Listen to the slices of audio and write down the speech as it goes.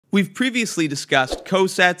We've previously discussed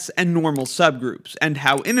cosets and normal subgroups, and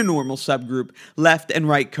how in a normal subgroup, left and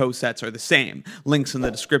right cosets are the same. Links in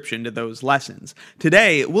the description to those lessons.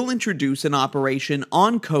 Today, we'll introduce an operation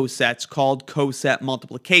on cosets called coset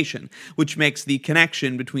multiplication, which makes the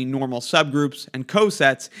connection between normal subgroups and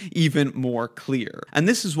cosets even more clear. And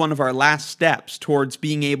this is one of our last steps towards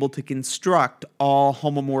being able to construct all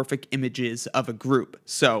homomorphic images of a group.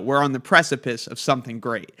 So we're on the precipice of something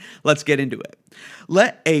great. Let's get into it.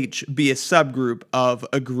 Let H be a subgroup of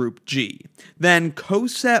a group G. Then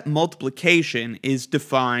coset multiplication is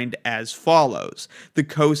defined as follows. The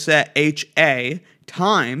coset HA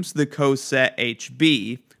times the coset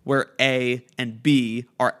HB, where A and B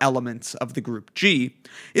are elements of the group G,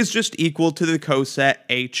 is just equal to the coset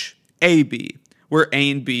HAB, where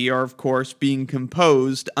A and B are, of course, being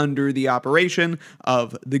composed under the operation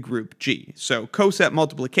of the group G. So coset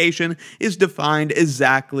multiplication is defined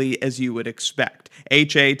exactly as you would expect.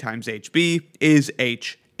 HA times HB is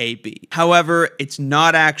HAB. However, it's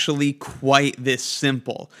not actually quite this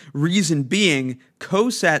simple. Reason being,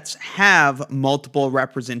 cosets have multiple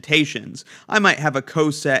representations. I might have a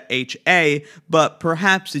coset HA, but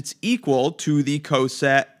perhaps it's equal to the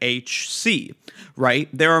coset HC, right?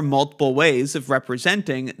 There are multiple ways of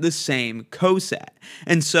representing the same coset.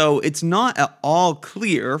 And so it's not at all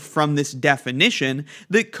clear from this definition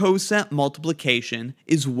that coset multiplication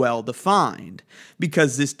is well defined,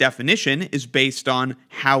 because this definition is based on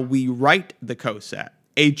how we write the coset.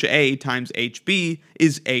 HA times HB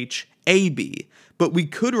is HAB. But we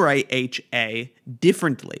could write HA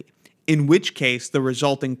differently, in which case the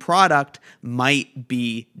resulting product might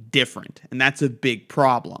be different, and that's a big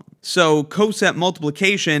problem. So coset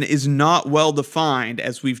multiplication is not well defined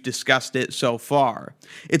as we've discussed it so far.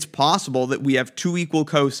 It's possible that we have two equal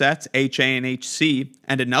cosets, HA and HC,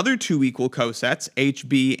 and another two equal cosets,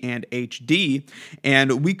 HB and HD,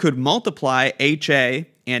 and we could multiply HA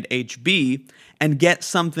and HB and get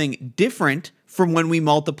something different from when we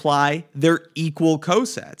multiply their equal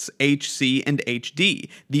cosets, HC and HD.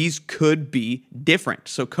 These could be different.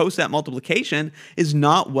 So coset multiplication is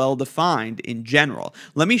not well defined in general.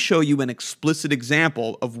 Let me show you an explicit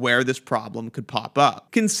example of where this problem could pop up.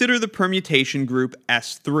 Consider the permutation group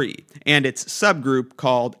S3 and its subgroup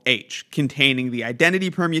called H, containing the identity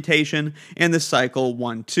permutation and the cycle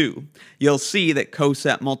 1, 2. You'll see that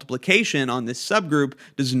coset multiplication on this subgroup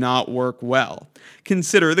does not work well.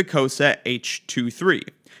 Consider the coset H2, 3.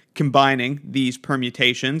 Combining these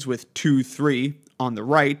permutations with 2, 3 on the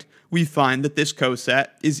right, we find that this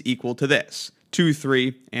coset is equal to this, 2,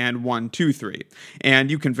 3 and 1, 2, 3. And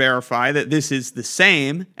you can verify that this is the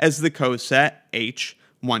same as the coset H,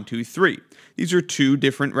 1, 2, 3. These are two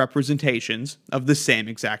different representations of the same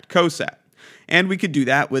exact coset. And we could do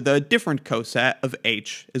that with a different coset of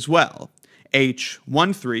H as well. H,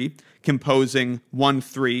 1, 3, composing 1,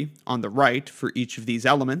 3 on the right for each of these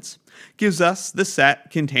elements, gives us the set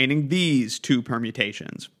containing these two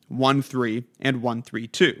permutations, 1, 3 and 1, 3,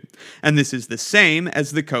 2. And this is the same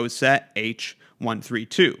as the coset H, 1, 3,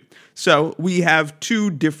 2. So we have two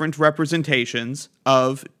different representations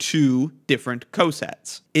of two different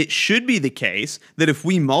cosets. It should be the case that if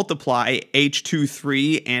we multiply H2,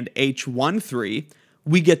 3 and H1, 3,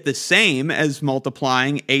 we get the same as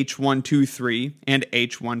multiplying H1, 2, 3 and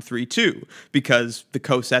H1, 3, 2, because the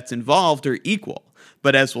cosets involved are equal.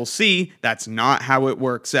 But as we'll see, that's not how it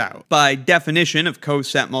works out. By definition of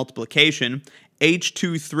coset multiplication,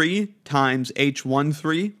 H2, 3 times H1,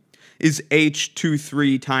 3 is H2,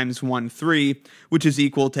 3 times 1, 3, which is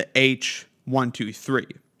equal to H1, 2, 3.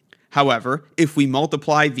 However, if we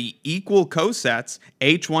multiply the equal cosets,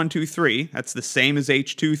 H1, 2, 3, that's the same as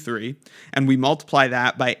H2, 3, and we multiply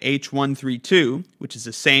that by H1, 3, 2, which is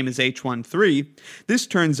the same as H1, 3, this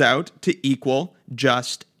turns out to equal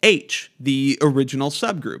just H, the original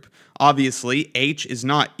subgroup. Obviously, H is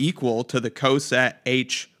not equal to the coset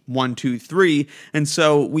H, 1, 2, 3, and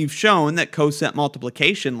so we've shown that coset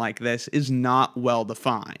multiplication like this is not well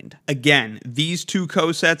defined. Again, these two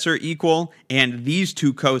cosets are equal, and these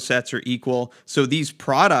two cosets are equal, so these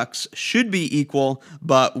products should be equal,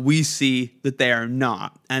 but we see that they are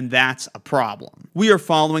not, and that's a problem. We are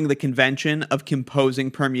following the convention of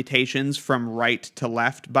composing permutations from right to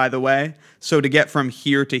left, by the way. So to get from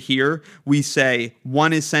here to here, we say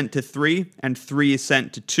 1 is sent to 3, and 3 is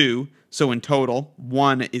sent to 2, So in total,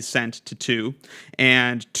 1 is sent to 2,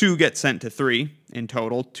 and 2 gets sent to 3. In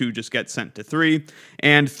total, 2 just gets sent to 3,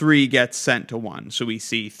 and 3 gets sent to 1. So we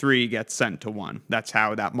see 3 gets sent to 1. That's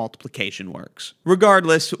how that multiplication works.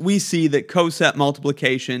 Regardless, we see that coset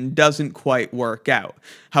multiplication doesn't quite work out.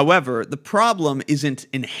 However, the problem isn't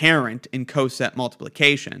inherent in coset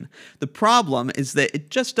multiplication. The problem is that it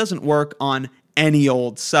just doesn't work on any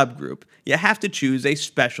old subgroup. You have to choose a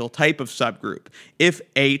special type of subgroup. If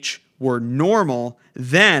H were normal,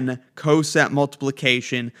 then coset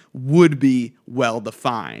multiplication would be well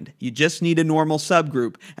defined. You just need a normal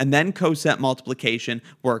subgroup, and then coset multiplication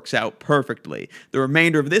works out perfectly. The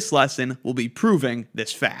remainder of this lesson will be proving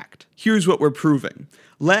this fact. Here's what we're proving.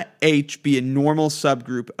 Let H be a normal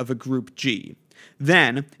subgroup of a group G.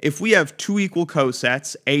 Then, if we have two equal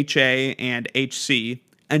cosets, HA and HC,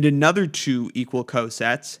 and another two equal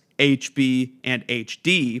cosets, HB and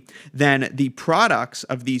HD, then the products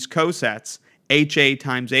of these cosets, HA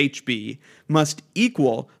times HB, must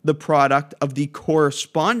equal the product of the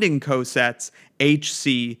corresponding cosets,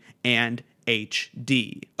 HC and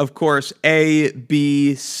HD. Of course, A,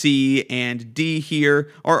 B, C, and D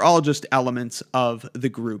here are all just elements of the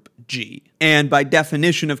group G. And by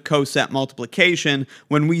definition of coset multiplication,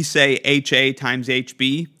 when we say HA times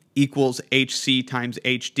HB equals HC times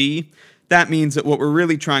HD, that means that what we're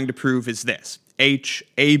really trying to prove is this: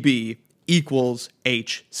 HAB equals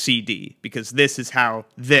HCD, because this is how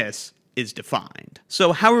this is defined.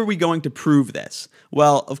 So how are we going to prove this?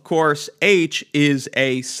 Well, of course, H is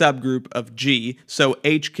a subgroup of G, so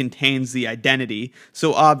H contains the identity,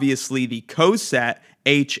 so obviously the coset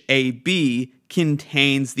HAB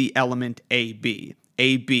contains the element AB.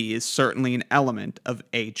 AB is certainly an element of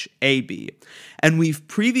HAB. And we've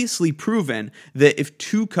previously proven that if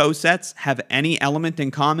two cosets have any element in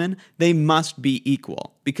common, they must be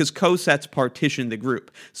equal, because cosets partition the group,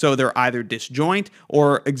 so they're either disjoint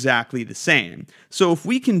or exactly the same. So if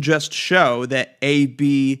we can just show that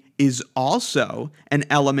AB is also an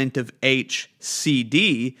element of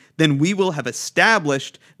HCD, then we will have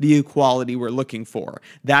established the equality we're looking for.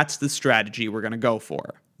 That's the strategy we're going to go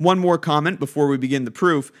for. One more comment before we begin the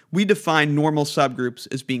proof. We define normal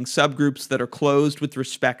subgroups as being subgroups that are closed with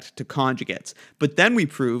respect to conjugates. But then we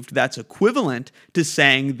proved that's equivalent to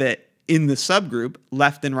saying that in the subgroup,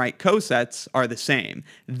 left and right cosets are the same.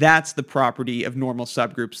 That's the property of normal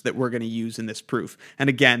subgroups that we're going to use in this proof. And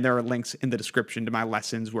again, there are links in the description to my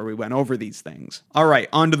lessons where we went over these things. All right,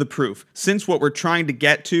 on to the proof. Since what we're trying to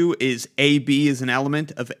get to is AB is an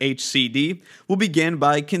element of HCD, we'll begin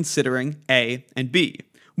by considering A and B.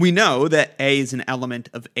 We know that A is an element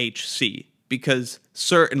of HC, because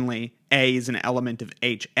certainly A is an element of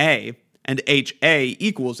HA, and HA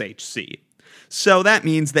equals HC. So that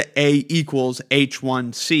means that A equals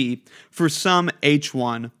H1C for some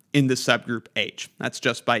H1 in the subgroup H. That's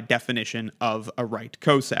just by definition of a right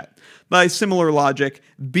coset. By similar logic,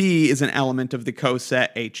 B is an element of the coset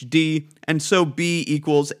HD, and so B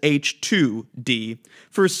equals H2D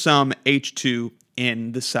for some H2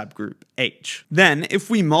 in the subgroup H. Then, if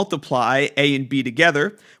we multiply A and B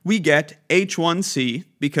together, we get H1C,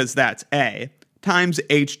 because that's A, times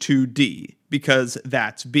H2D, because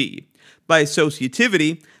that's B. By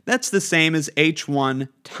associativity, that's the same as H1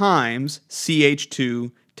 times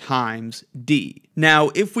CH2 times D. Now,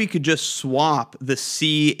 if we could just swap the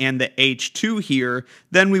C and the H2 here,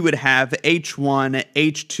 then we would have H1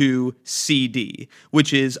 H2 CD,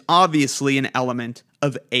 which is obviously an element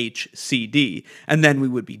of HCD, and then we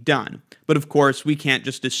would be done. But of course, we can't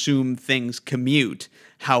just assume things commute.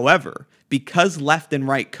 However, because left and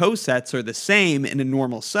right cosets are the same in a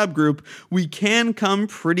normal subgroup, we can come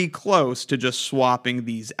pretty close to just swapping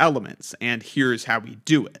these elements, and here's how we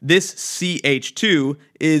do it. This CH2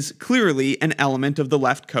 is clearly an element of the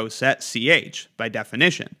left coset CH, by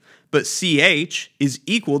definition. But CH is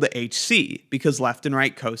equal to HC, because left and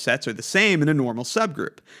right cosets are the same in a normal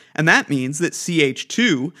subgroup. And that means that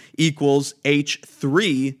CH2 equals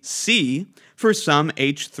H3C for some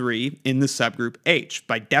H3 in the subgroup H,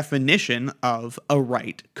 by definition of a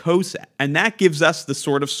right coset. And that gives us the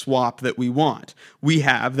sort of swap that we want. We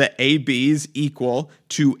have that AB is equal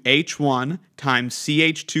to H1 times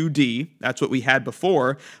CH2D, that's what we had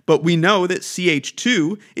before, but we know that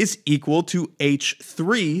CH2 is equal to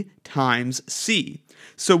H3 times C.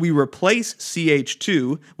 So we replace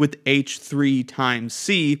CH2 with H3 times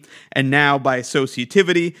C, and now by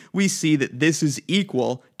associativity, we see that this is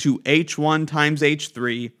equal to H1 times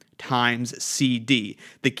H3 times CD.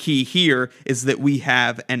 The key here is that we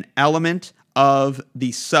have an element of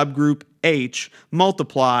the subgroup H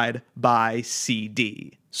multiplied by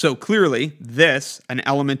CD. So clearly, this, an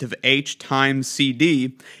element of H times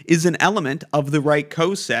CD, is an element of the right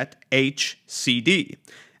coset HCD.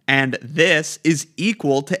 And this is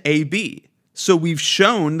equal to AB. So we've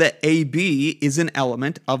shown that AB is an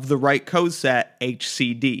element of the right coset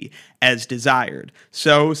HCD as desired.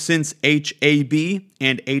 So since HAB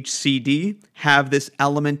and HCD have this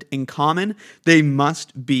element in common, they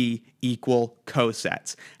must be equal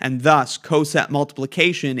cosets. And thus, coset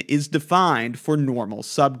multiplication is defined for normal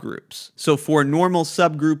subgroups. So for normal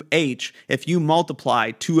subgroup H, if you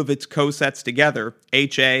multiply two of its cosets together,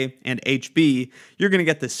 HA and HB, you're going to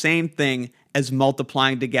get the same thing as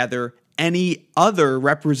multiplying together any other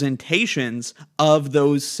representations of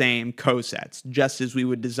those same cosets, just as we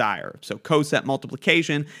would desire. So coset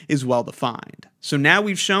multiplication is well defined. So now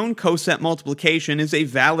we've shown coset multiplication is a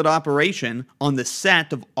valid operation on the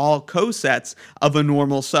set of all cosets of a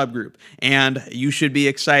normal subgroup. And you should be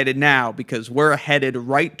excited now because we're headed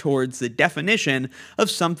right towards the definition of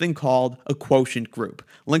something called a quotient group.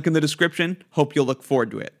 Link in the description. Hope you'll look forward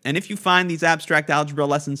to it. And if you find these abstract algebra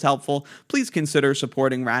lessons helpful, please consider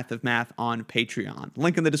supporting Wrath of Math on Patreon.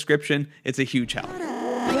 Link in the description. It's a huge help.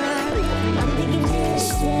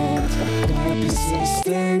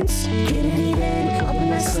 Couldn't even open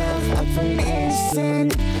myself up for an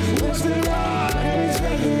instant. What's the law? It's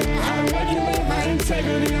regular. I regulate my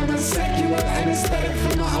integrity. I'm a secular anesthetic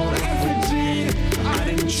from my own effigy. I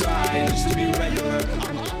didn't try just to be regular.